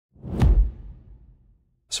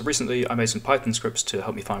So recently I made some Python scripts to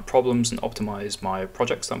help me find problems and optimize my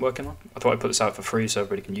projects that I'm working on. I thought I'd put this out for free so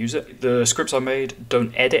everybody can use it. The scripts I made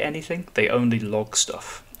don't edit anything, they only log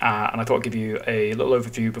stuff. And I thought I'd give you a little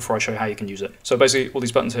overview before I show you how you can use it. So basically all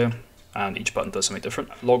these buttons here, and each button does something different.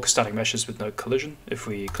 Log static meshes with no collision. If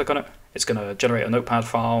we click on it, it's going to generate a notepad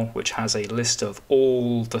file which has a list of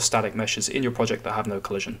all the static meshes in your project that have no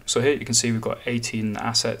collision. So here you can see we've got 18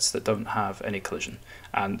 assets that don't have any collision.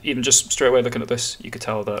 And even just straight away looking at this, you could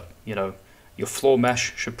tell that, you know, your floor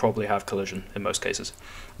mesh should probably have collision in most cases.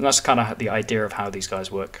 And that's kind of the idea of how these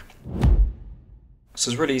guys work. So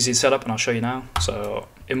it's really easy to set up, and I'll show you now. So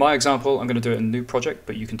in my example, I'm going to do it in a new project,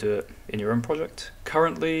 but you can do it in your own project.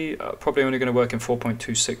 Currently, probably only going to work in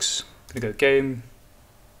 4.26. I'm going to go game,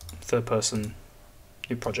 third person,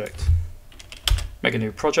 new project. Make a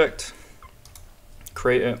new project,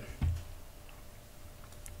 create it.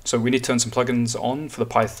 So we need to turn some plugins on for the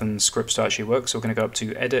Python scripts to actually work. So we're going to go up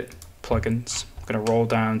to edit, plugins. We're going to roll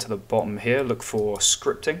down to the bottom here, look for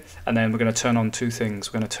scripting, and then we're going to turn on two things.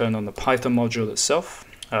 We're going to turn on the Python module itself,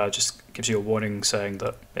 just gives you a warning saying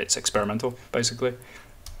that it's experimental, basically.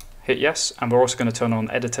 Hit yes, and we're also going to turn on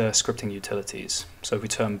editor scripting utilities. So if we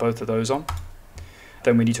turn both of those on,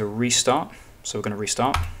 then we need to restart. So we're going to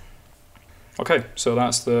restart. Okay, so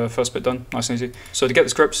that's the first bit done, nice and easy. So to get the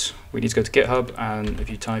scripts, we need to go to GitHub, and if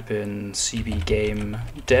you type in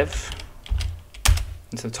CBgameDev,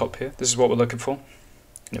 into the top here, this is what we're looking for.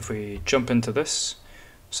 And if we jump into this,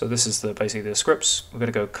 so this is basically the scripts. We're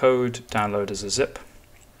going to go code, download as a zip,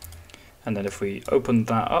 and then if we open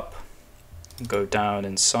that up and go down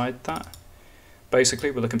inside that,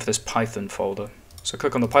 basically we're looking for this Python folder. So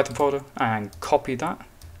click on the Python folder and copy that.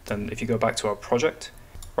 Then if you go back to our project,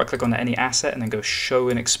 right click on any asset and then go show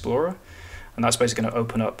in Explorer, and that's basically going to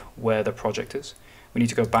open up where the project is. We need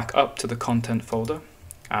to go back up to the content folder,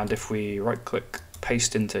 and if we right click,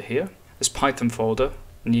 paste into here, this Python folder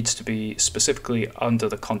needs to be specifically under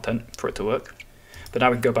the content for it to work. But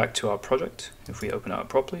now we can go back to our project. If we open it up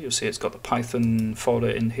properly, you'll see it's got the Python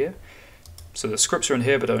folder in here. So the scripts are in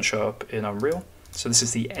here but don't show up in Unreal. So this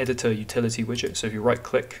is the editor utility widget. So if you right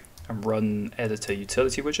click and run editor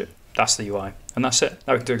utility widget, that's the UI, and that's it.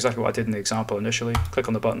 Now we can do exactly what I did in the example initially. Click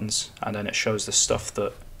on the buttons and then it shows the stuff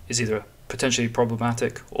that is either potentially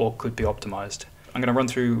problematic or could be optimized. I'm going to run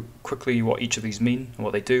through quickly what each of these mean and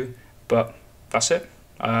what they do, but that's it.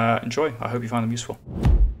 Enjoy. I hope you find them useful.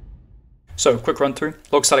 So, quick run through.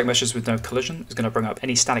 Log static meshes with no collision is going to bring up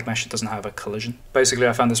any static mesh that doesn't have a collision. Basically,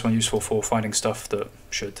 I found this one useful for finding stuff that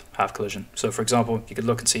should have collision. So, for example, you could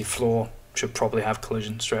look and see floor should probably have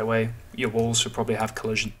collision straight away. Your walls should probably have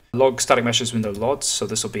collision. Log static meshes with no LODs, so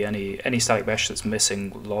this will be any static mesh that's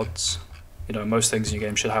missing LODs. You know, most things in your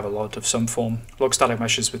game should have a LOD of some form. Log static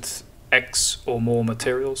meshes with X or more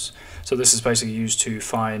materials. So this is basically used to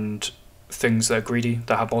find things that are greedy,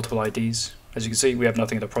 that have multiple IDs. As you can see, we have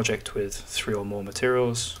nothing in the project with 3 or more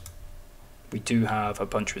materials. We do have a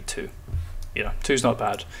bunch with 2. Yeah, 2's not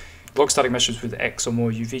bad. Log static meshes with X or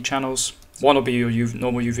more UV channels. 1 will be your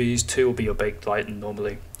normal UVs, 2 will be your baked light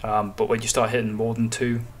normally. But when you start hitting more than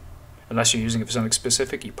 2, unless you're using it for something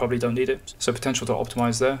specific, you probably don't need it. So potential to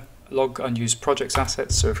optimize there. Log unused projects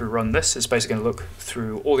assets. So if we run this, it's basically going to look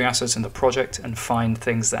through all the assets in the project and find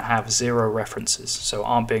things that have 0 references, so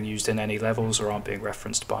aren't being used in any levels or aren't being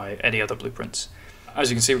referenced by any other blueprints. As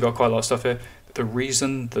you can see, we've got quite a lot of stuff here. The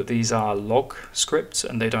reason that these are log scripts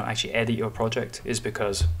and they don't actually edit your project is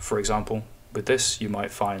because, for example, with this, you might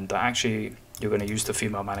find that actually you're going to use the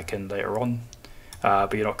female mannequin later on,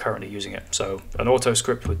 but you're not currently using it. So an auto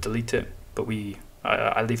script would delete it, but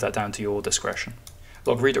I leave that down to your discretion.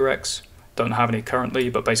 Log redirects, don't have any currently,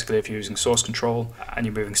 but basically if you're using source control and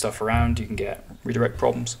you're moving stuff around, you can get redirect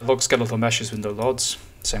problems. Log skeletal meshes with no LODs,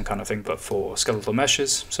 same kind of thing, but for skeletal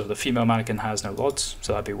meshes. So the female mannequin has no LODs,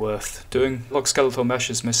 so that'd be worth doing. Log skeletal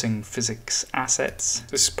meshes missing physics assets.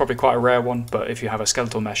 This is probably quite a rare one, but if you have a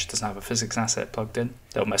skeletal mesh that doesn't have a physics asset plugged in,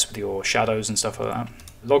 they'll mess with your shadows and stuff like that.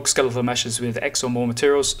 Log skeletal meshes with X or more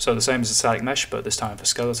materials, so the same as a static mesh, but this time for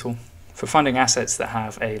skeletal. For finding assets that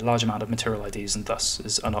have a large amount of material IDs and thus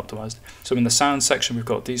is unoptimized. So in the sound section, we've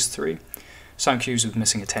got these 3. Sound cues with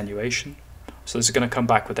missing attenuation. So this is going to come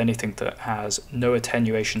back with anything that has no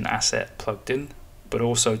attenuation asset plugged in, but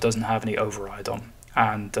also doesn't have any override on.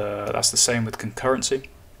 And that's the same with concurrency.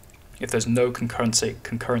 If there's no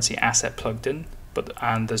concurrency asset plugged in,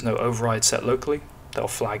 and there's no override set locally, they'll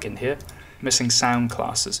flag in here. Missing sound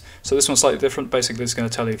classes. So this one's slightly different. Basically, it's going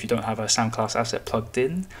to tell you if you don't have a sound class asset plugged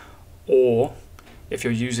in, or if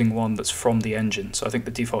you're using one that's from the engine. So I think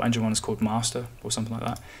the default engine one is called master or something like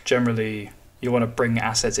that. Generally, you want to bring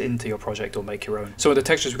assets into your project or make your own. So with the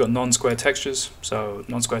textures, we've got non-square textures. So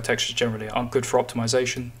non-square textures generally aren't good for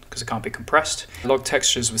optimization because it can't be compressed. Log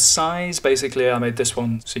textures with size, basically I made this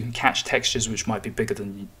one so you can catch textures which might be bigger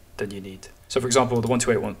than you need. So for example, the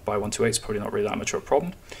 128 by 128 is probably not really that much of a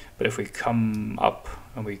problem. But if we come up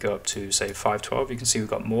and we go up to say 512, you can see we've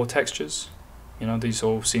got more textures. You know, these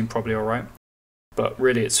all seem probably all right. But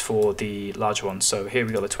really it's for the larger ones. So here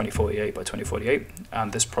we got the 2048 by 2048,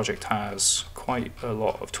 and this project has quite a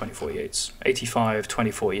lot of 2048s, 85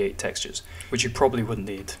 2048 textures, which you probably wouldn't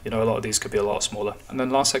need. You know, a lot of these could be a lot smaller. And then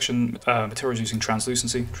last section, materials using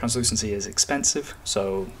translucency. Translucency is expensive,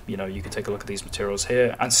 so you know, you can take a look at these materials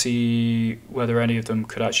here and see whether any of them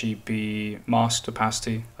could actually be masked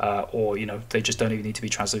opacity, or you know, they just don't even need to be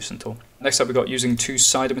translucent at all. Next up, we got using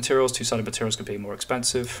two-sided materials. Two-sided materials could be more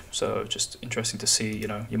expensive, so just interesting to see. You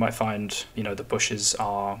know, you might find, you know, the bushes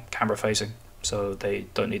are camera facing, so they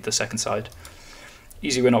don't need the second side.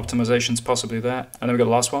 Easy win optimizations possibly there. And then we got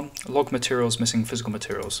the last one, log materials missing physical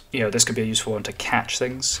materials. You know, this could be a useful one to catch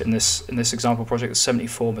things. In this example project, there's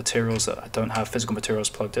 74 materials that don't have physical materials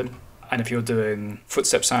plugged in. And if you're doing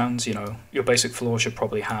footstep sounds, you know, your basic floor should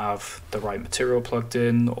probably have the right material plugged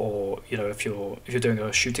in, or you know, if you're doing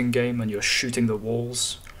a shooting game and you're shooting the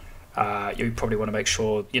walls, you probably want to make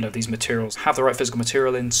sure, you know, these materials have the right physical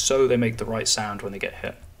material in so they make the right sound when they get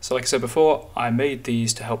hit. So like I said before, I made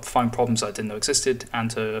these to help find problems I didn't know existed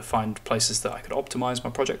and to find places that I could optimize my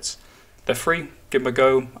projects. They're free, give them a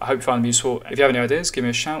go. I hope you find them useful. If you have any ideas, give me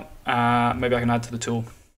a shout. Maybe I can add to the tool.